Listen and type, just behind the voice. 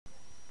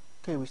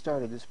Okay, we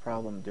started this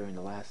problem during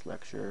the last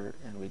lecture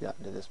and we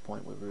got to this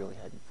point where we really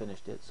hadn't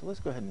finished it. So let's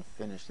go ahead and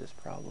finish this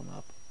problem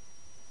up.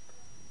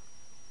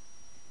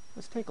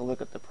 Let's take a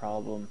look at the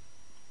problem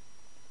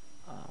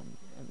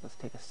and let's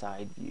take a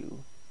side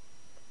view.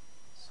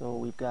 So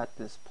we've got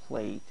this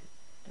plate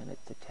and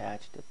it's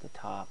attached at the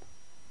top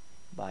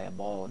by a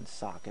ball and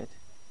socket.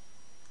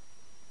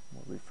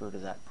 We'll refer to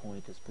that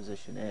point as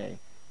position A.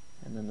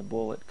 And then the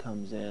bullet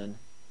comes in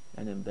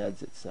and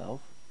embeds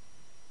itself.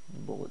 The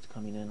bullet's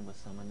coming in with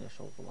some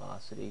initial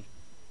velocity,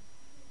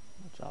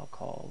 which I'll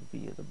call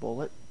v of the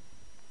bullet,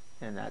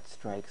 and that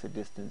strikes a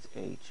distance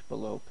h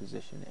below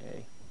position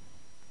A.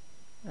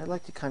 I'd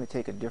like to kind of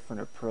take a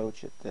different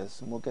approach at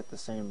this, and we'll get the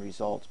same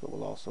results, but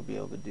we'll also be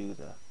able to do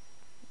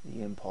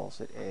the impulse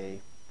at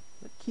A.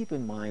 But keep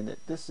in mind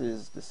that this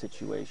is the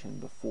situation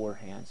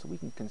beforehand, so we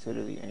can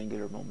consider the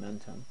angular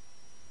momentum,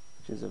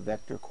 which is a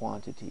vector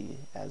quantity,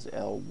 as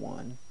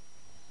L1.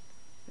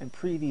 And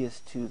previous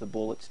to the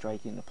bullet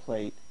striking the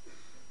plate,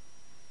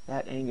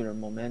 that angular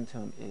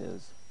momentum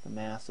is the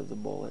mass of the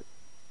bullet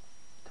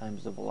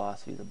times the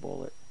velocity of the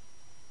bullet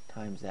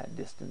times that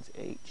distance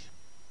h.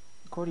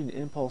 According to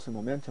impulse and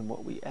momentum,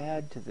 what we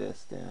add to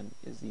this then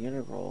is the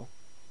integral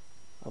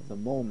of the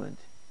moment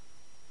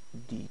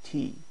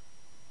dt.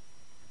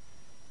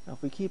 Now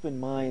if we keep in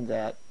mind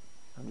that,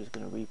 I'm just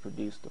going to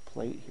reproduce the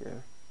plate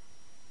here,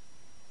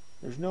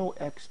 there's no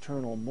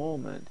external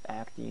moment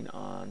acting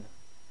on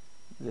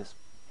this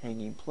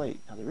hanging plate.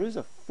 Now there is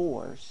a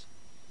force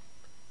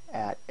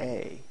at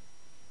A,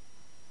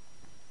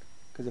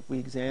 because if we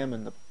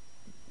examine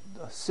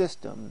the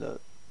system, the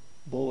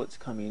bullets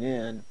coming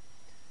in,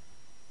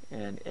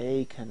 and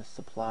A can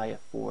supply a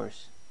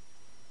force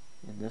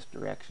in this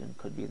direction,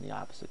 could be in the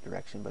opposite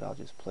direction, but I'll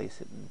just place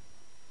it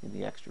in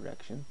the x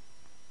direction.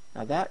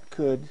 Now that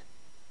could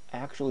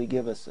actually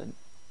give us an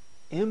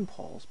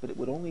impulse, but it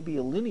would only be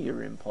a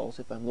linear impulse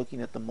if I'm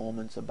looking at the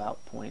moments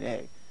about point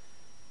A.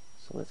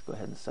 So let's go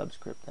ahead and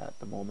subscript that,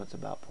 the moments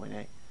about point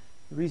A.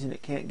 The reason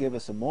it can't give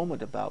us a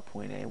moment about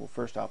point A, well,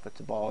 first off, it's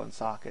a ball and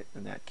socket,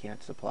 and that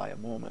can't supply a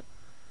moment.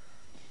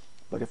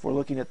 But if we're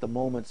looking at the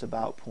moments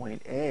about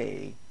point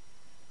A,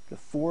 the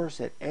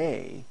force at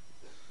A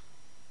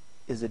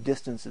is a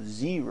distance of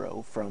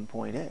 0 from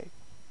point A.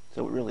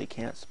 So it really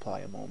can't supply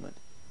a moment.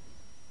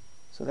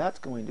 So that's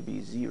going to be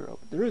 0.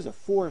 There is a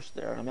force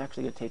there, and I'm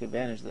actually going to take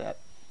advantage of that,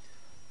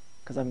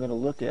 because I'm going to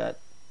look at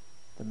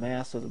the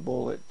mass of the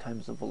bullet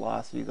times the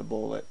velocity of the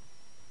bullet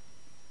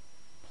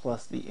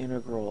plus the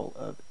integral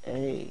of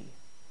A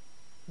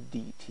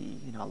dt,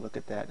 and I'll look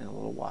at that in a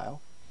little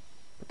while.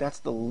 But that's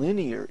the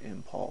linear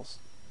impulse,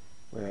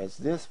 whereas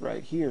this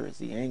right here is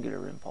the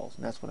angular impulse,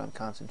 and that's what I'm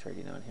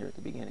concentrating on here at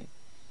the beginning.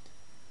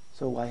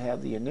 So I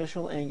have the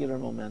initial angular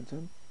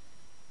momentum,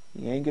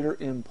 the angular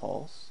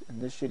impulse,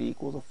 and this should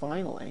equal the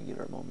final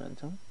angular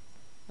momentum.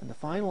 And the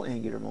final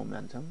angular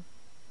momentum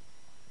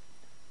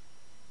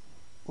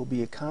will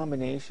be a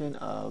combination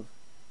of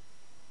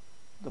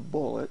the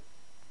bullet,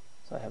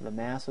 so I have the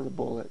mass of the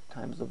bullet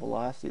times the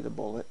velocity of the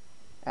bullet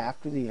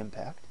after the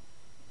impact,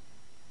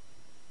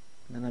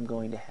 and then I'm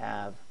going to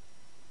have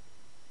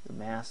the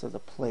mass of the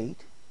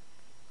plate,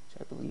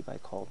 which I believe I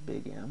called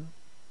big M,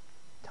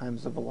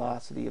 times the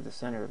velocity of the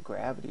center of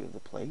gravity of the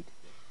plate.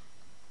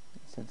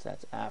 And since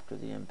that's after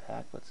the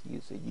impact, let's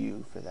use a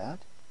U for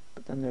that.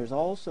 But then there's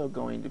also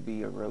going to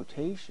be a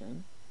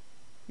rotation.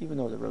 Even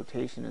though the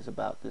rotation is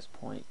about this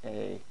point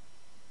A,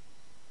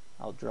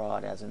 I'll draw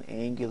it as an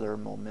angular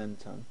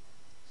momentum.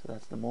 So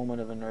that's the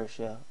moment of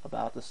inertia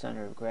about the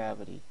center of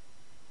gravity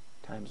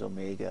times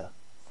omega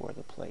for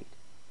the plate.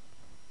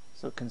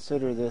 So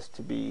consider this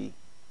to be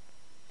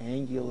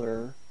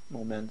angular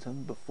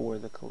momentum before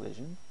the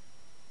collision,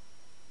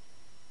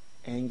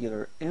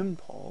 angular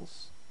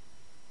impulse,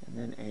 and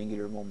then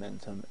angular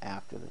momentum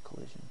after the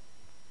collision.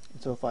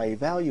 And so if I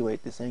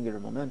evaluate this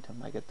angular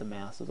momentum, I get the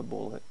mass of the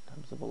bullet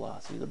times the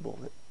velocity of the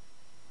bullet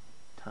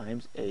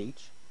times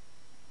h,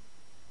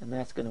 and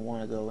that's going to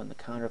want to go in the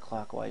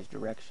counterclockwise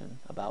direction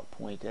about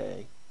point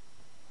A.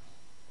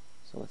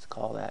 So let's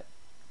call that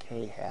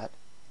k hat,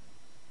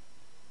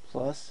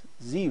 plus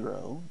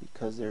 0,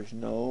 because there's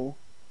no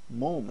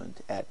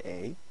moment at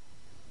A,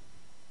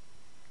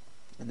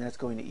 and that's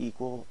going to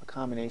equal a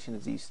combination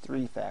of these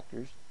three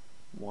factors,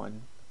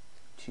 1,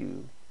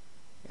 2,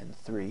 and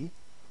 3.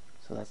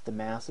 So that's the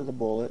mass of the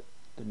bullet,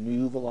 the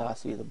new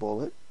velocity of the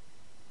bullet,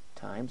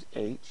 times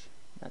h.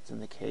 That's in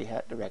the k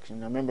hat direction.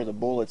 Now remember, the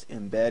bullet's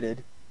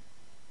embedded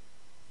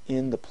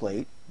in the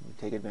plate. We'll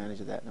take advantage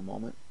of that in a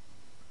moment.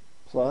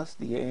 Plus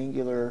the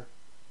angular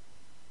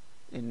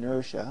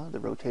inertia, the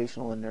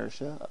rotational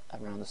inertia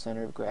around the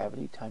center of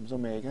gravity, times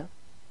omega,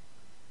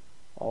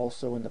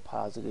 also in the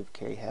positive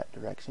k hat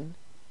direction,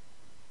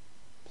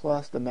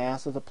 plus the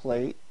mass of the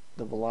plate,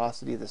 the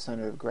velocity of the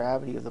center of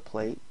gravity of the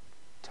plate,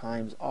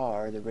 times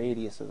r, the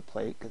radius of the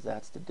plate, because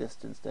that's the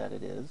distance that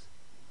it is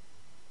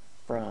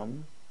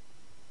from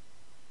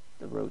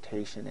the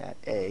rotation at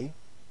A.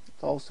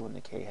 It's also in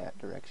the k hat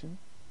direction.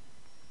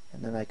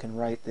 And then I can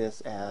write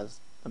this as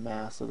the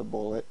mass of the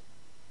bullet,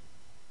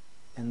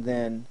 and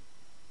then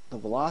the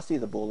velocity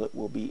of the bullet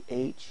will be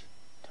h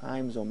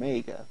times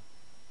omega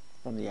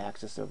from the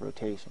axis of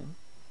rotation.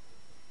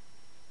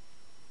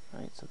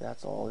 Right, so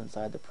that's all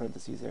inside the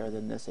parentheses there.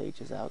 Then this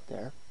h is out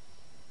there.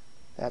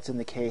 That's in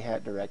the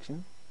k-hat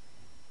direction.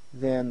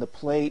 Then the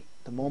plate,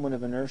 the moment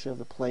of inertia of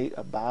the plate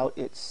about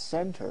its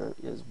center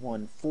is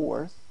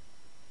 1/4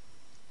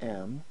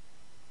 m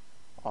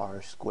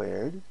r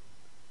squared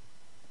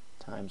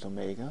times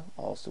omega,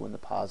 also in the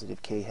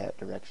positive k-hat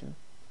direction,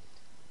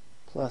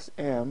 plus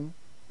m,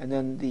 and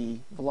then the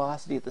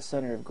velocity at the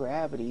center of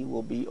gravity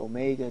will be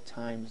omega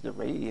times the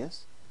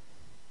radius,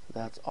 so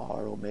that's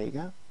r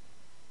omega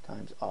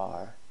times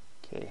r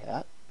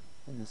k-hat,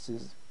 and this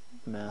is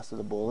the mass of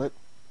the bullet,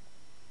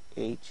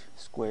 h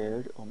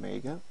squared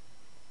omega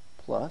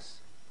plus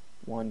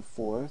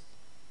 1/4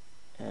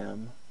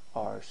 m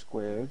r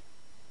squared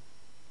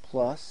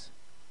plus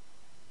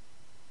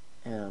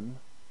m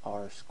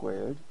r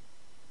squared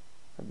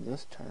from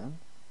this term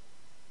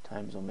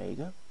times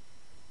omega,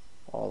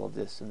 all of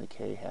this in the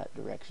k-hat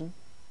direction.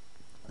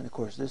 And of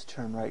course this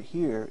term right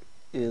here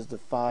is the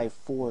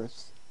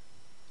 5/4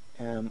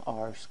 m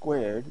r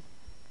squared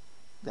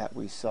that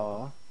we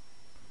saw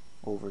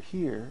over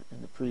here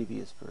in the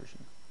previous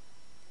version.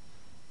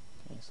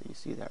 Okay, so you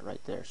see that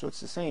right there. So it's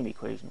the same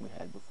equation we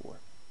had before,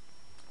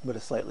 but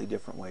a slightly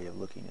different way of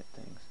looking at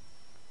things.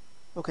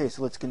 Okay,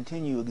 so let's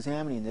continue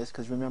examining this,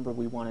 because remember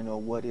we want to know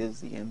what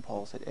is the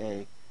impulse at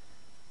A.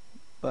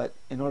 But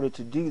in order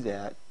to do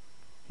that,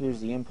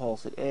 here's the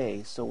impulse at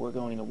A, so we're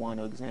going to want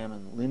to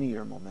examine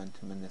linear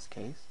momentum in this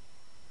case.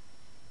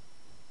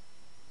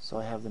 So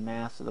I have the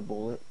mass of the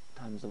bullet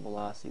times the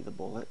velocity of the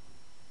bullet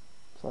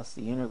plus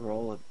the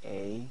integral of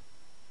A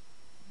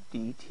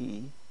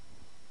dt,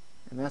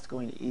 and that's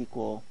going to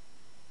equal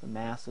the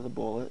mass of the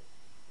bullet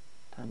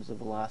times the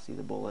velocity of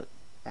the bullet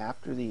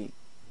after the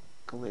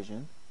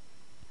collision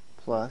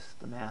plus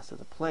the mass of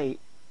the plate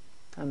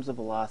times the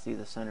velocity of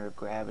the center of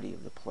gravity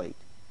of the plate.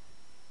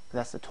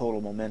 That's the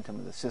total momentum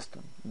of the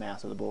system.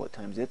 Mass of the bullet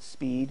times its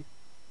speed,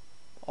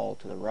 all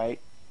to the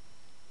right,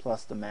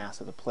 plus the mass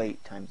of the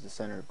plate times the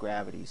center of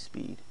gravity's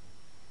speed.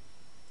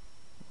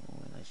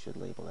 Oh, and I should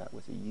label that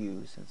with a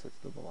u since it's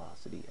the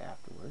velocity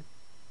afterward.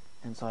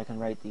 And so I can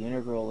write the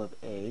integral of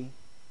A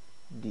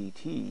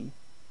dt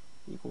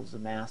equals the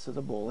mass of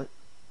the bullet.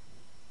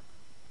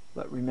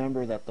 But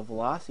remember that the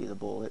velocity of the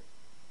bullet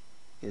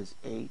is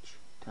h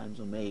times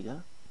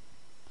omega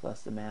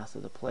plus the mass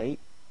of the plate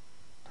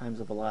times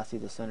the velocity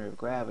of the center of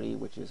gravity,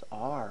 which is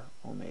r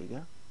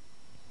omega.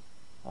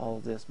 All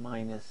of this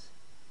minus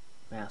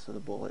mass of the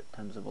bullet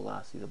times the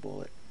velocity of the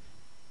bullet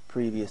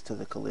previous to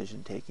the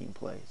collision taking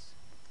place.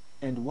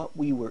 And what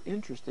we were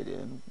interested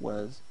in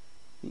was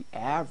the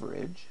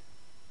average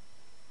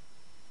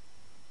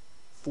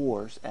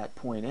force at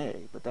point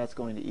A, but that's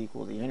going to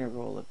equal the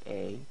integral of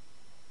A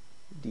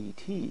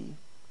dt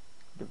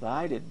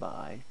divided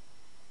by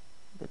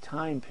the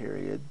time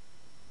period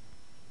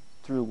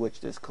through which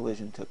this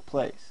collision took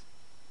place.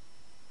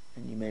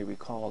 And you may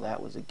recall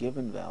that was a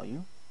given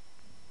value.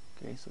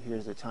 Okay, so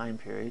here's the time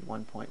period,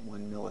 1.1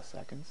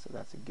 milliseconds, so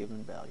that's a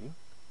given value.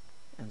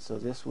 And so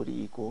this would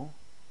equal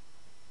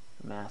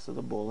the mass of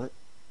the bullet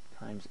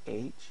times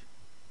h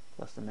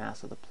plus the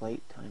mass of the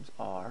plate times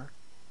r,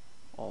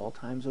 all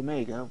times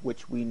omega,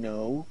 which we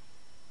know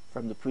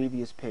from the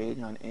previous page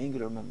on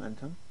angular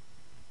momentum,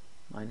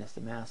 minus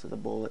the mass of the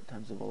bullet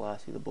times the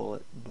velocity of the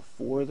bullet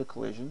before the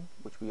collision,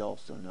 which we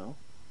also know,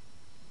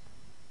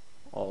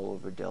 all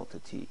over delta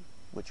t,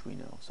 which we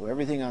know. So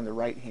everything on the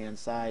right-hand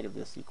side of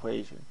this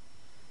equation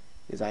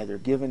is either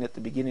given at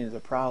the beginning of the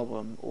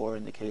problem or,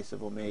 in the case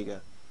of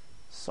omega,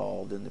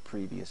 solved in the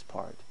previous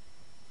part.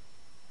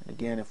 And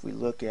again, if we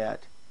look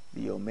at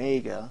the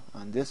omega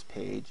on this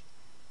page,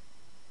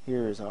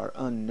 here is our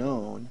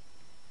unknown.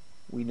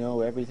 We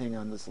know everything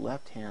on this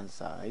left-hand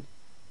side.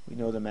 We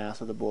know the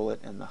mass of the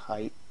bullet and the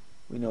height.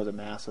 We know the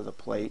mass of the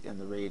plate and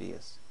the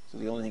radius. So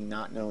the only thing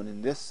not known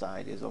in this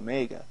side is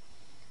omega.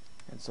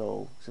 And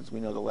so, since we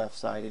know the left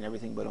side and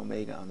everything but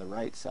omega on the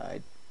right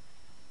side,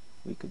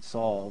 we could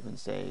solve and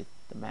say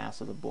the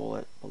mass of the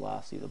bullet,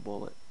 velocity of the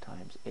bullet,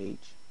 times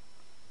h,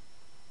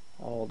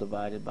 all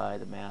divided by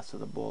the mass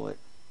of the bullet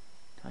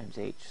times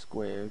h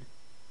squared,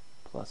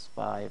 plus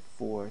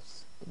 5/4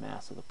 the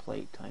mass of the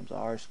plate times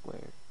r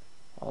squared.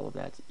 All of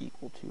that's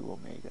equal to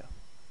omega.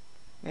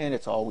 And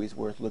it's always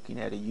worth looking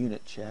at a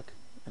unit check,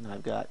 and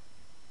I've got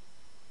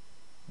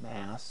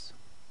mass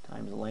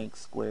times length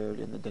squared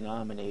in the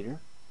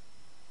denominator,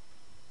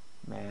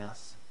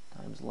 mass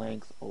times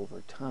length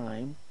over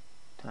time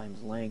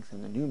times length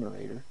in the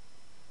numerator,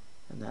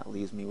 and that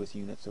leaves me with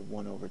units of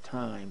 1 over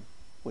time,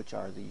 which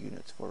are the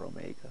units for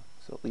omega.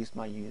 So at least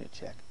my unit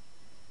check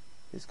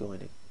is going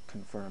to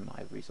confirm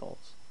my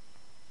results.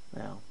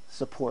 Now,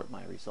 support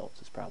my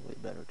results is probably a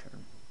better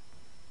term.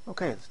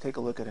 Okay, let's take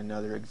a look at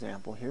another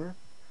example here.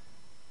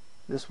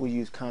 This will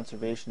use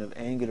conservation of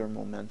angular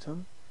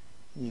momentum.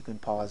 You can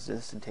pause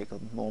this and take a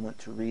moment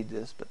to read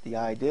this, but the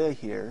idea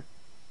here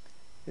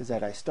is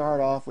that I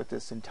start off with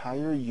this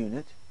entire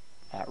unit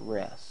at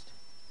rest.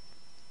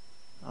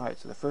 Alright,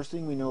 so the first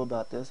thing we know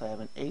about this, I have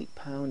an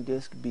 8-pound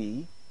disc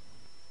B,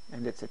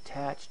 and it's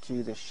attached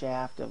to the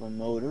shaft of a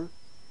motor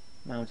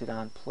mounted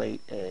on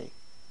plate A.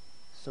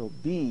 So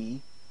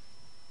B,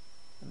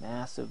 the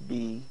mass of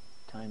B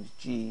times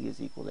G is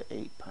equal to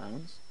 8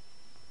 pounds.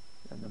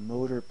 And the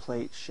motor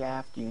plate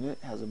shaft unit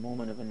has a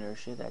moment of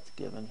inertia that's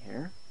given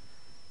here.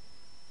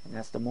 And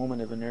that's the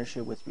moment of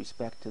inertia with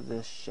respect to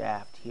this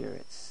shaft here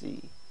at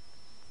C.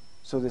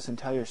 So this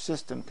entire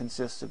system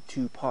consists of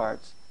two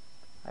parts.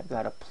 I've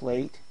got a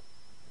plate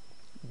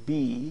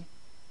B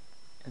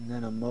and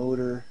then a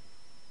motor,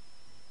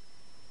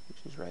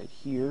 which is right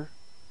here,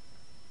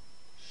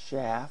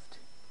 shaft,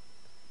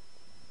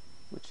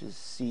 which is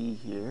C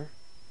here,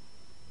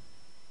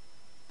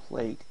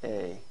 plate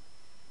A,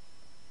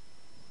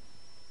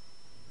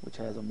 which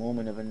has a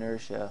moment of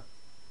inertia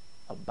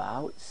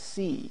about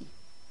C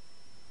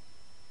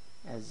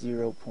as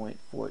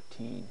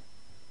 0.14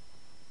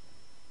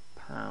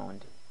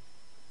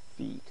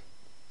 pound-feet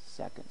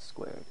second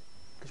squared.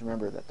 Because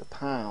remember that the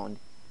pound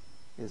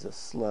is a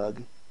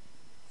slug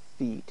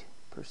feet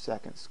per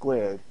second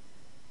squared,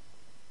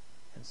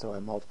 and so I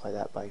multiply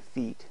that by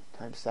feet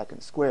times second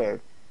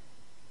squared,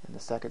 and the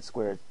second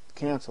squared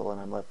cancel,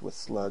 and I'm left with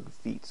slug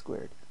feet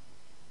squared.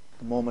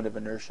 The moment of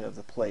inertia of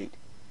the plate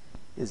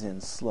is in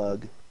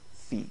slug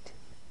feet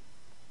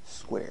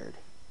squared.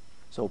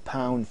 So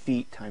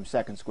pound-feet times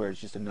second squared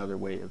is just another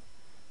way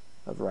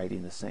of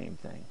writing the same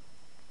thing.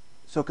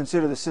 So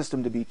consider the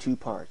system to be two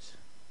parts,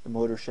 the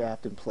motor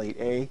shaft in plate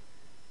A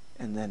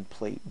and then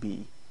plate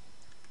B.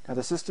 Now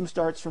the system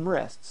starts from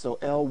rest, so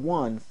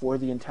L1 for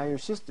the entire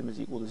system is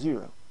equal to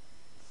 0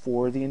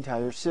 for the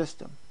entire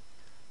system.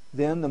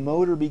 Then the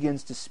motor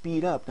begins to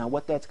speed up. Now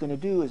what that's going to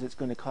do is it's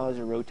going to cause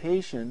a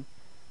rotation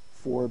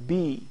for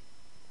B.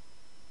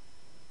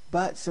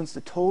 But since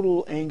the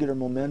total angular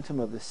momentum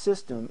of the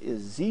system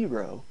is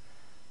 0,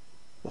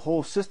 the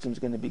whole system is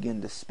going to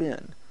begin to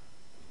spin.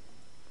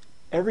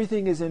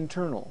 Everything is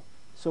internal.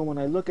 So when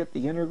I look at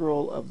the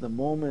integral of the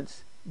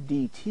moments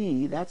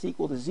dt, that's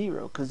equal to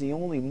 0, because the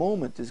only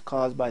moment is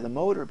caused by the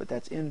motor, but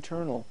that's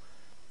internal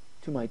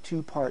to my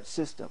two-part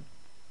system.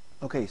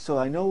 Okay, so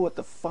I know what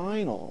the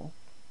final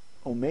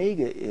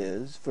omega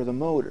is for the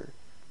motor.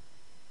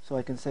 So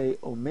I can say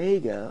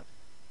omega,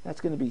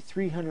 that's going to be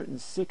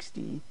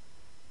 360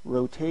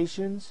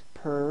 rotations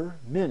per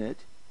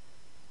minute,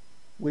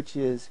 which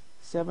is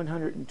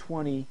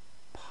 720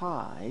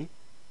 pi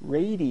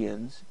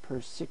radians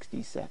per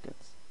 60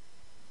 seconds.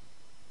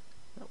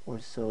 Or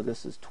so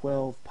this is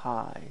 12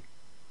 pi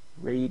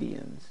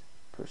radians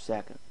per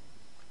second.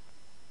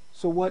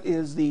 So what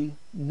is the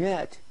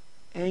net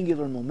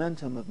angular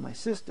momentum of my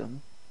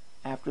system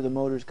after the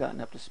motor's gotten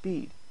up to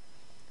speed?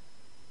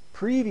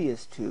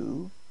 Previous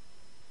to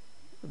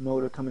the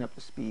motor coming up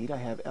to speed, I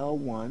have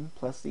L1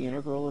 plus the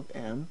integral of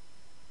m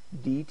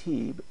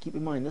dt, but keep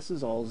in mind this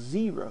is all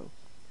 0,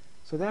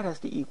 so that has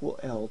to equal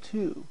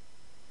L2.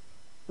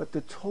 But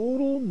the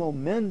total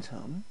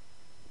momentum,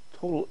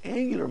 total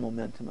angular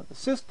momentum of the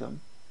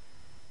system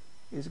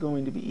is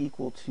going to be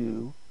equal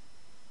to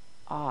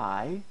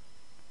I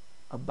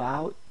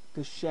about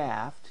the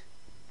shaft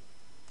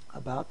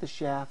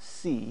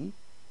C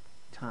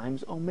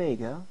times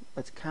omega.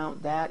 Let's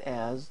count that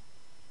as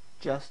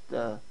just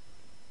the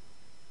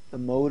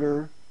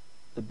motor,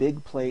 the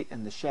big plate,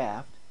 and the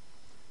shaft,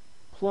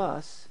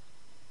 plus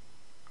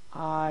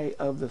I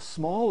of the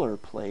smaller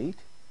plate,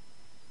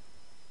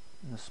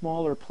 and the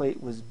smaller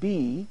plate was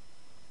B,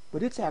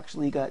 but it's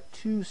actually got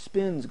two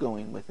spins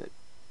going with it.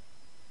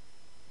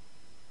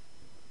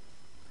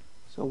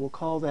 So we'll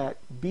call that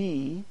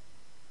B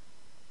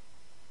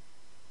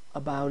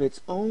about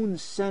its own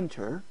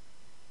center,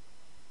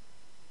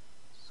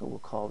 so we'll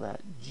call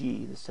that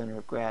G, the center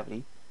of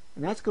gravity,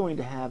 and that's going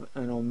to have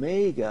an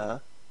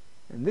omega,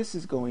 and this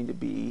is going to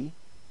be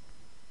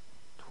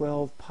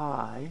 12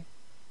 pi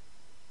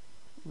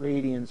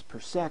radians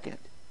per second.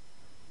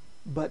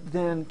 But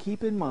then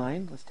keep in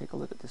mind, let's take a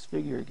look at this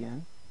figure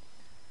again.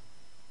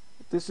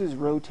 If this is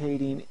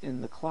rotating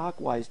in the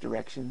clockwise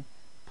direction,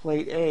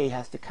 plate A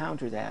has to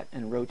counter that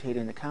and rotate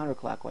in the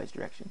counterclockwise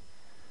direction.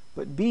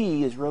 But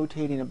B is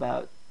rotating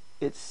about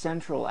its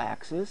central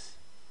axis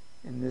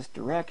in this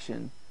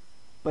direction,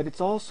 but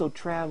it's also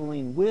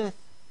traveling with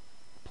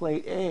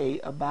plate A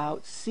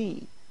about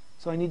C.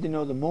 So I need to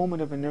know the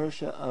moment of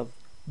inertia of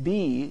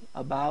B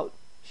about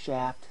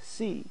shaft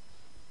C.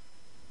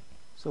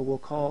 So we'll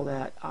call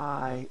that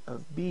I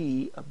of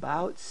B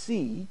about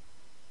C,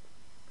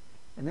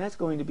 and that's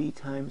going to be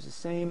times the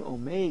same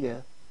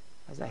omega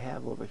as I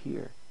have over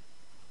here.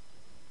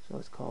 So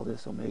let's call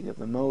this omega of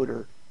the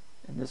motor,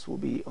 and this will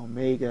be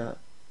omega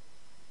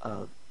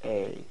of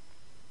A.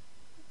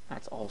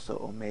 That's also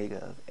omega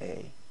of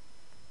A.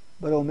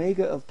 But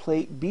omega of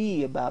plate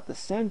B about the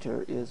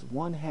center is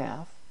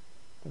 1/2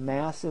 the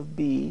mass of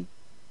B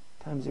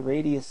times the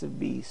radius of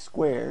B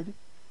squared.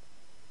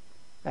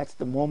 That's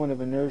the moment of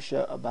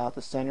inertia about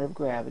the center of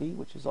gravity,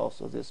 which is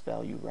also this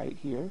value right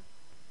here.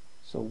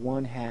 So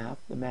 1/2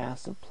 the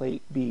mass of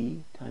plate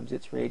B times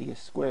its radius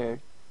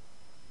squared.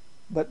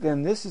 But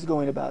then this is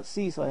going about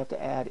c, so I have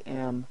to add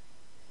m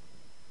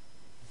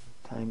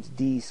times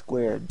d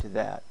squared to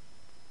that.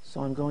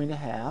 So I'm going to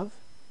have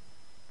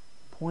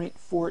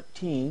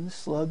 0.14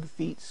 slug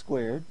feet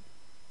squared,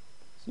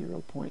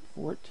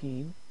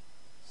 0.14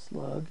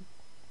 slug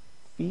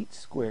feet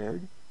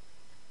squared,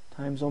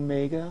 times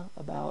omega,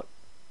 about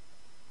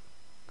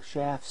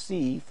shaft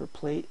C for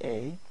plate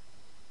A,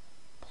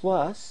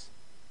 plus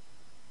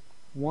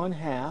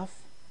 1/2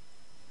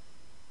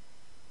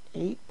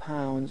 8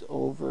 pounds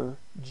over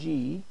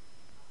G,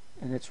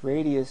 and its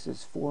radius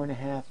is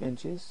 4.5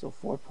 inches, so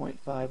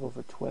 4.5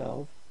 over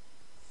 12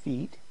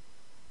 feet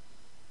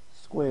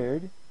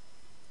squared,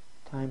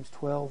 times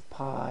 12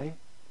 pi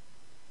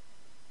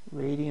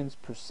radians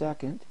per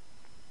second,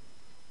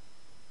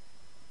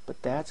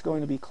 but that's going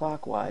to be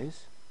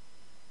clockwise,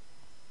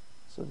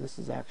 so this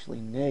is actually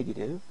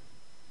negative,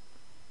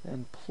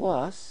 then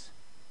plus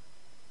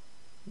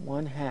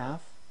 1/2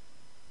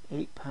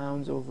 8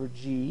 pounds over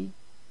G,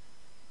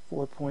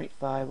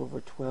 4.5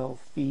 over 12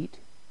 feet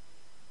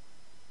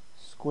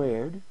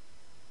squared,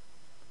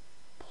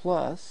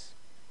 plus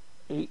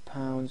 8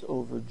 pounds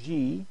over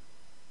G,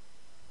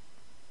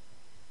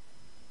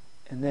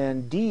 and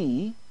then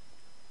D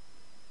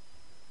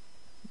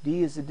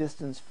is the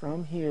distance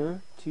from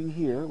here to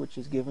here, which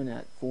is given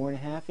at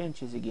 4.5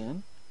 inches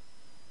again,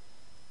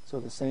 so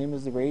the same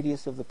as the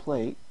radius of the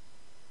plate,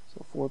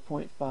 so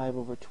 4.5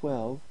 over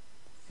 12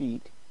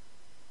 feet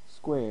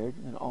squared,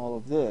 and all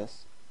of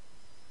this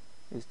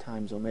is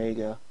times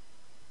omega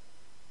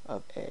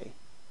of A.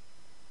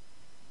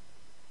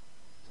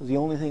 So the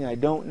only thing I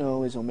don't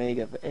know is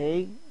omega of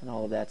A, and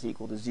all of that's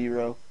equal to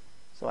 0,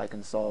 so I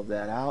can solve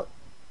that out,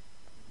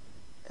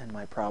 and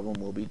my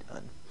problem will be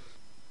done.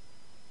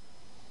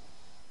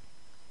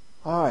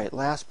 Alright,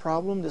 last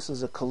problem. This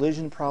is a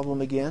collision problem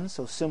again,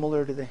 so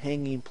similar to the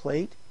hanging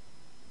plate,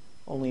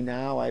 only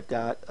now I've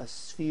got a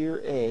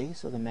sphere A,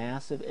 so the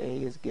mass of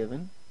A is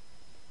given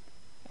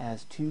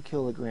as 2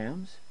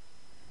 kilograms,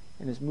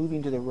 and is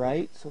moving to the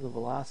right, so the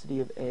velocity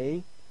of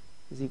A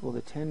is equal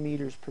to 10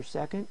 meters per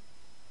second,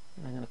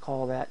 and I'm going to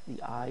call that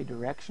the I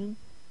direction,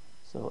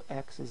 so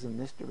X is in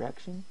this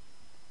direction,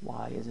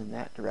 Y is in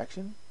that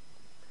direction,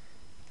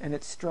 and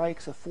it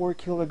strikes a 4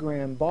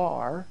 kilogram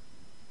bar,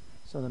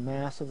 so the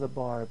mass of the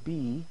bar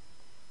B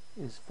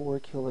is 4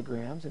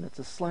 kilograms, and it's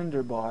a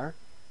slender bar,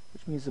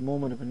 which means the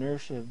moment of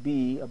inertia of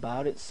B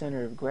about its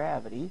center of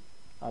gravity,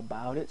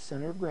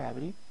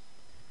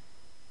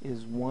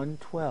 is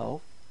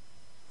 1/12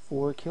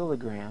 4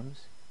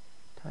 kilograms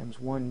times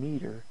 1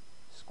 meter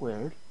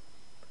squared.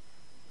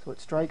 So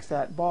it strikes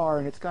that bar,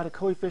 and it's got a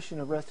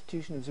coefficient of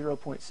restitution of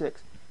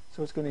 0.6.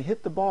 So it's going to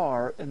hit the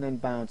bar and then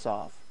bounce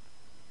off.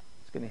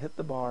 It's going to hit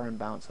the bar and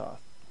bounce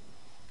off.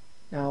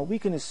 Now we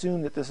can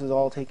assume that this is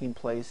all taking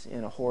place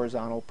in a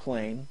horizontal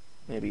plane.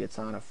 Maybe it's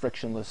on a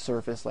frictionless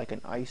surface like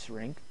an ice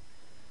rink.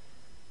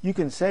 You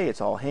can say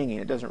it's all hanging.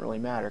 It doesn't really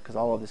matter because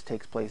all of this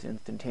takes place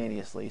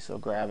instantaneously, so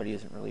gravity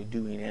isn't really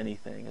doing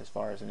anything as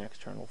far as an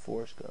external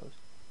force goes.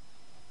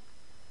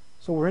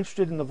 So we're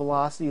interested in the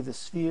velocity of the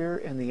sphere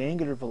and the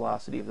angular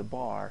velocity of the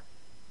bar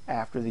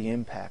after the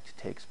impact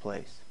takes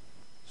place.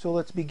 So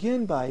let's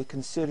begin by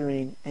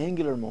considering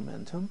angular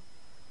momentum,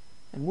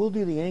 and we'll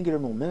do the angular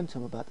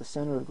momentum about the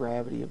center of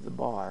gravity of the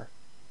bar.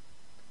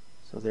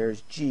 So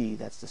there's G,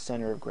 that's the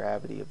center of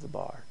gravity of the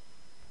bar.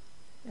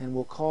 And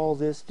we'll call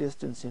this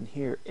distance in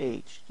here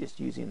h, just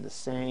using the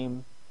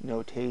same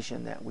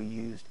notation that we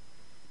used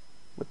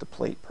with the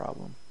plate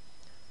problem.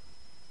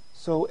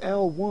 So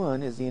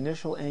L1 is the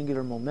initial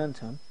angular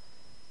momentum,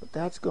 but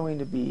that's going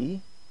to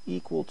be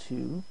equal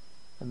to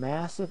the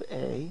mass of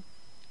A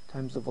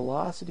times the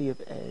velocity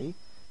of A,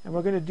 and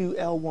we're going to do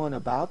L1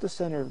 about the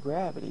center of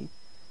gravity,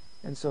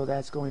 and so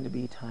that's going to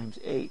be times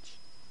h.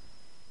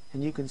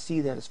 And you can see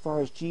that as far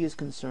as G is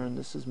concerned,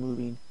 this is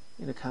moving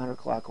in a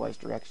counterclockwise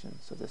direction,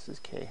 so this is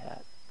k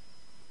hat.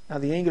 Now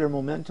the angular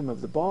momentum of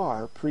the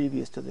bar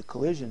previous to the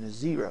collision is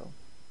 0,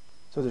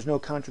 so there's no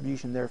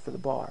contribution there for the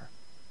bar,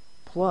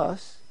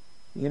 plus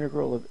the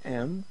integral of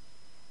m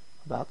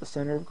about the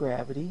center of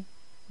gravity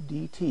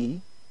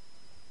dt,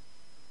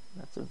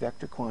 that's a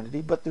vector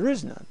quantity, but there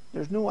is none.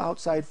 There's no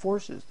outside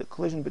forces. The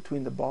collision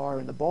between the bar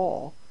and the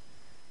ball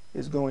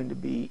is going to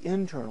be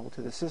internal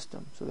to the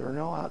system, so there are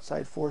no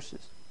outside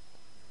forces,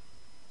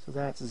 so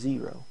that's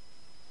 0.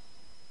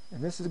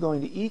 And this is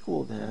going to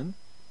equal then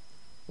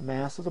the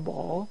mass of the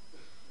ball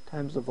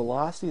times the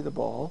velocity of the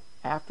ball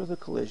after the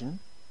collision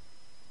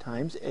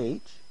times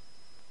h,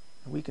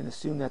 and we can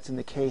assume that's in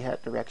the k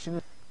hat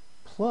direction,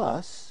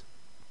 plus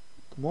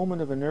the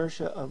moment of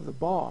inertia of the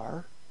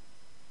bar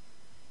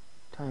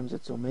times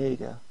its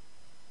omega,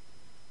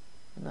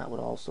 and that would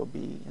also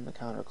be in the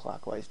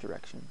counterclockwise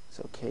direction,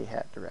 so k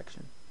hat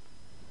direction.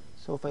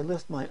 So if I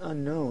list my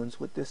unknowns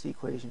with this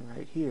equation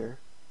right here,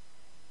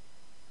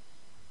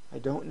 I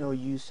don't know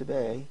u sub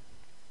a,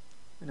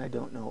 and I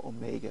don't know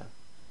omega.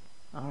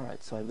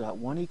 Alright, so I've got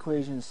one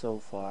equation so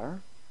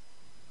far,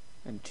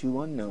 and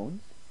two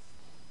unknowns.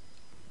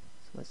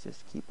 So let's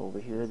just keep over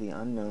here the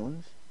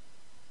unknowns.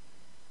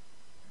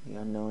 The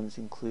unknowns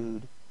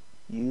include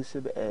u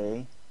sub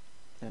a,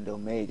 and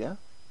omega.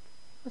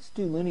 Let's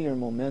do linear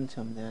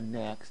momentum then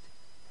next.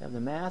 Have the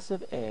mass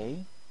of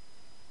a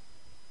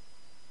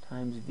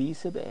times v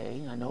sub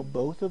a, I know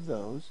both of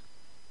those,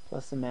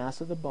 plus the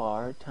mass of the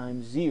bar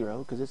times 0,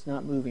 because it's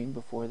not moving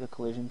before the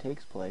collision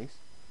takes place.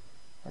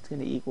 That's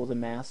going to equal the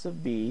mass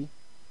of b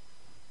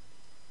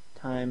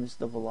times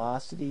the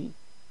velocity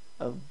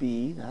of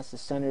b, that's the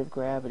center of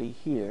gravity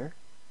here,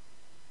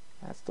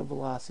 that's the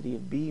velocity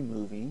of b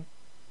moving,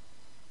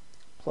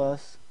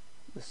 plus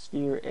the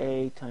sphere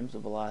a times the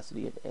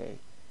velocity of a.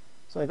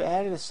 So I've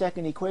added a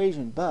second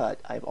equation, but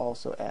I've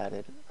also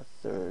added a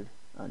third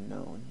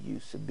unknown, u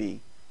sub b.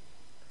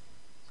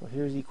 So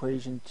here's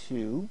equation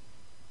 2.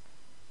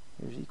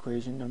 Here's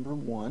equation number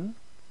 1.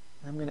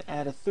 I'm going to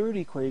add a third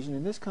equation,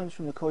 and this comes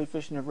from the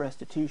coefficient of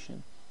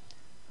restitution.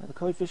 Now, the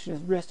coefficient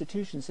of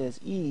restitution says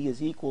E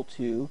is equal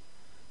to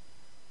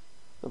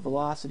the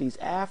velocities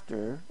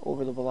after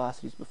over the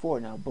velocities before.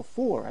 Now,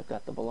 before, I've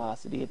got the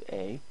velocity of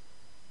A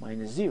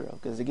minus 0,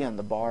 because again,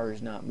 the bar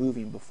is not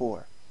moving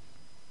before.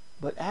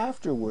 But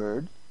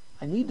afterward,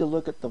 I need to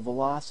look at the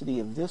velocity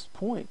of this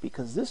point,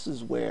 because this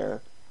is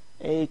where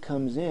A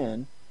comes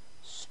in,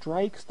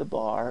 strikes the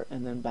bar,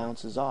 and then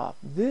bounces off.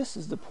 This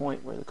is the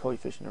point where the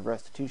coefficient of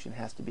restitution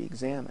has to be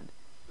examined.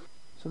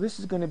 So this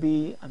is going to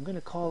be, I'm going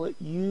to call it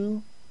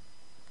u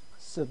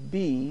sub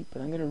b,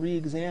 but I'm going to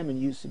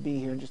re-examine u sub b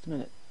here in just a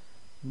minute,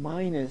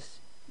 minus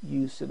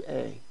u sub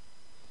a.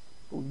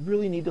 But we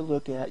really need to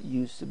look at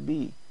u sub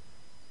b,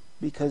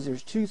 because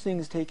there's two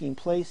things taking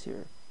place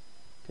here.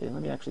 Okay,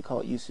 let me actually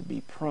call it u sub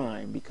b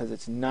prime, because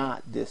it's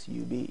not this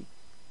ub.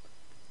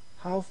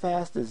 How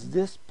fast is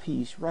this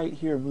piece right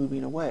here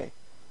moving away?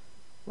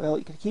 Well,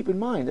 you can keep in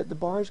mind that the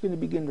bar is going to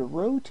begin to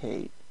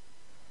rotate,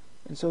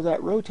 and so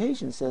that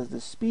rotation says the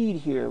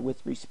speed here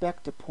with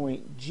respect to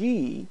point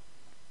G.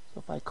 So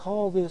if I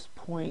call this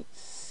point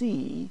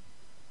C,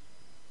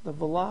 the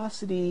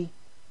velocity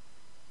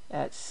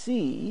at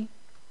C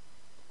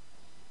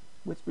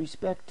with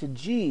respect to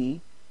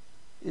G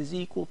is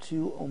equal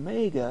to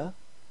omega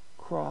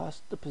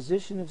cross the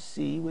position of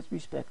C with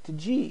respect to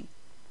G.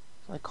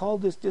 So I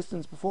called this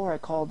distance before, I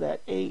called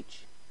that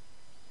h.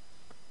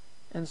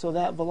 And so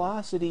that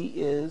velocity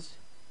is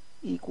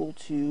equal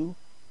to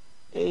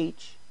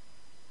h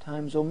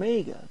times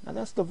omega. Now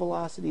that's the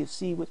velocity of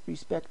C with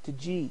respect to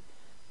G.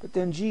 But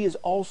then G is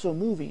also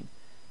moving.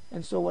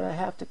 And so what I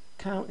have to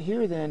count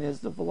here then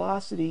is the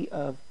velocity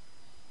of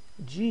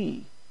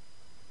G.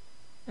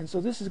 And so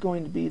this is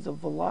going to be the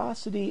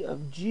velocity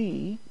of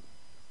G,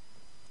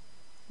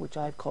 which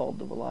I've called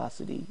the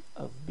velocity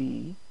of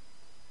B,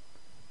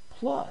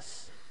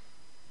 plus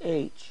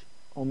h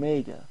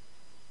omega.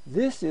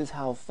 This is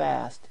how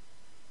fast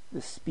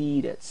the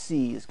speed at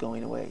C is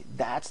going away.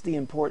 That's the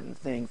important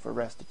thing for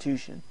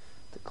restitution,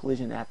 the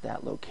collision at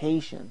that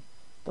location,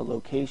 the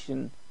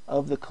location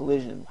of the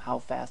collision, how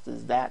fast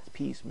is that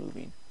piece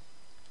moving.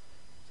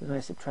 So then I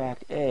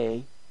subtract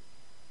A,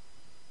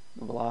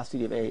 the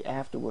velocity of A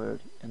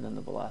afterward, and then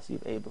the velocity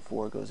of A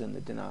before goes in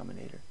the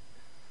denominator.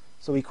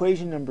 So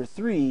equation number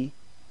 3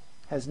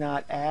 has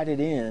not added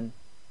in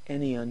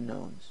any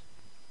unknowns.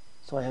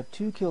 So I have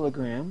 2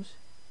 kilograms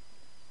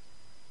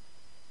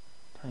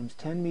times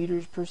 10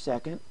 meters per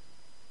second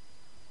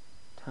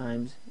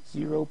times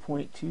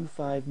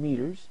 0.25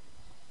 meters.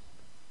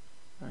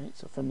 Right,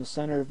 so from the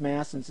center of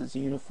mass, since it's a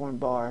uniform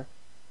bar,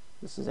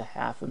 this is a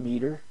half a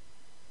meter.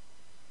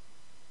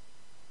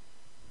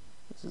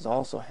 This is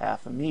also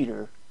half a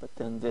meter, but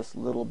then this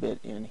little bit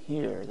in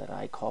here that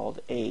I called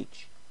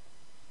h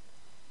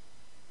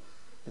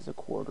is a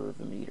quarter of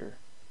a meter,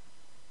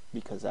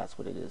 because that's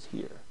what it is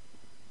here.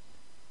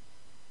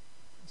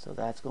 So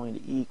that's going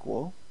to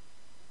equal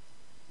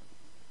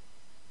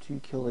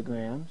 2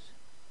 kilograms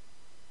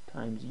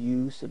times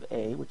u sub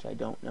a, which I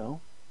don't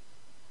know,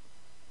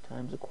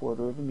 times a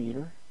quarter of a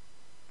meter,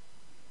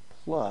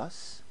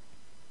 plus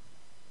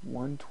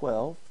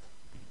 1/12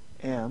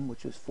 m,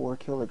 which is 4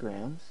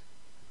 kilograms,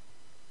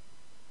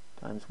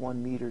 times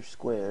 1 meter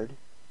squared,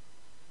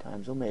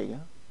 times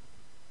omega.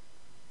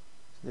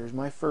 So there's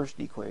my first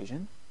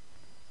equation.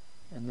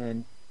 And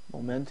then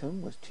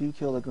momentum was 2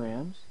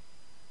 kilograms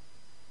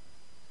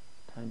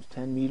times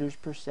 10 meters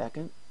per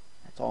second.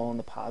 That's all in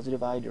the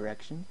positive I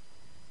direction.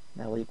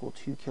 That will equal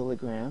 2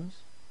 kilograms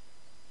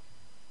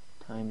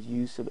times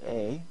u sub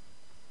a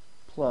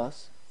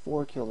plus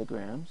 4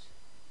 kilograms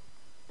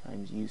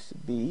times u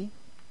sub b.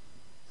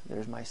 So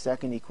there's my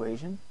second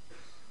equation.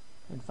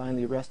 And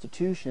finally,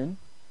 restitution.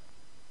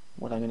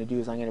 What I'm going to do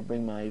is I'm going to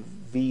bring my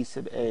v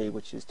sub a,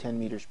 which is 10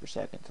 meters per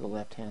second, to the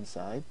left-hand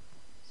side.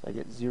 So I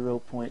get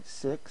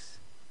 0.6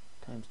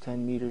 times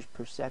 10 meters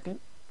per second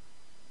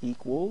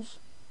equals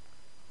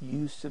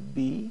u sub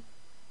b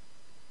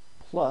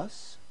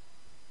plus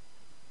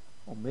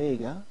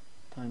omega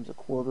times a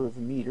quarter of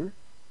a meter.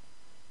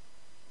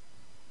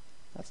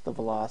 That's the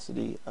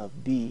velocity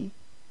of B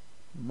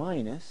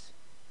minus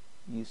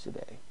u sub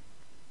a.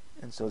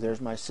 And so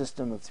there's my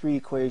system of 3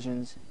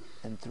 equations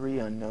and 3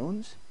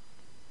 unknowns.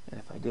 And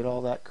if I did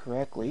all that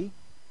correctly,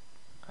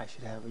 I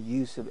should have a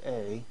u sub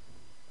a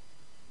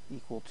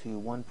equal to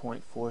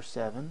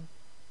 1.47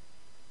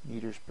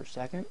 meters per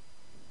second,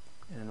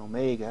 and an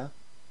omega,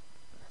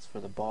 that's for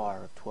the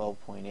bar, of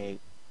 12.8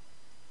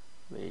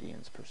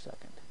 radians per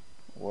second.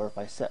 Or if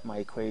I set my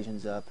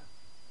equations up,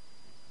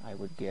 I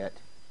would get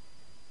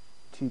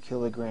 2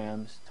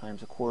 kilograms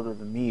times 1/4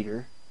 of a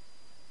meter,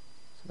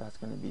 so that's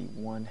going to be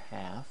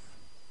 1/2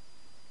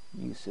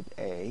 u sub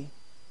a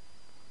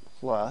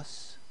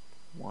plus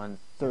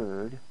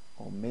 1/3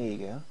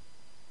 omega,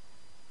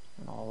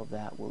 and all of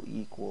that will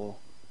equal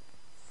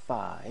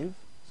 5.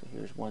 So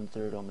here's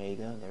 1/3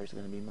 omega, there's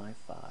going to be my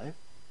 5.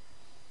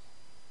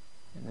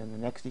 And then the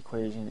next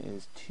equation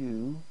is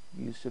 2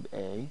 u sub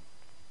a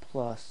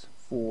plus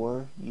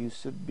 4 u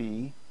sub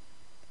b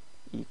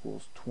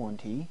equals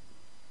 20.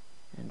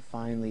 And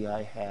finally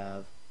I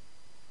have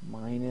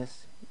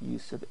minus u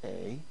sub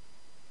a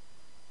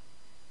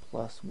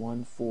plus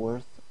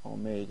 1/4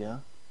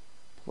 omega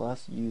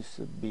plus u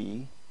sub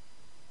b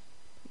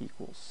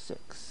equals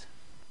 6.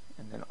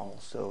 And then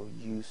also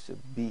u sub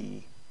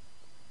b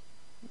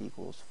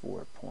equals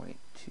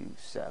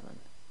 4.27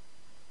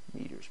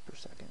 meters per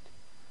second.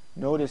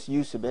 Notice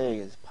u sub a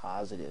is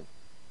positive,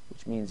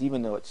 which means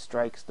even though it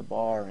strikes the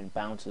bar and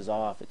bounces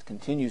off, it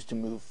continues to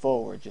move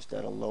forward just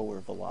at a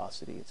lower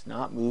velocity. It's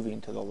not moving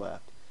to the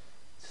left,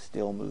 it's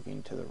still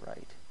moving to the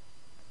right.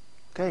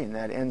 Okay, and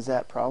that ends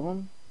that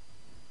problem.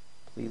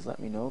 Please let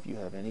me know if you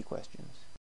have any questions.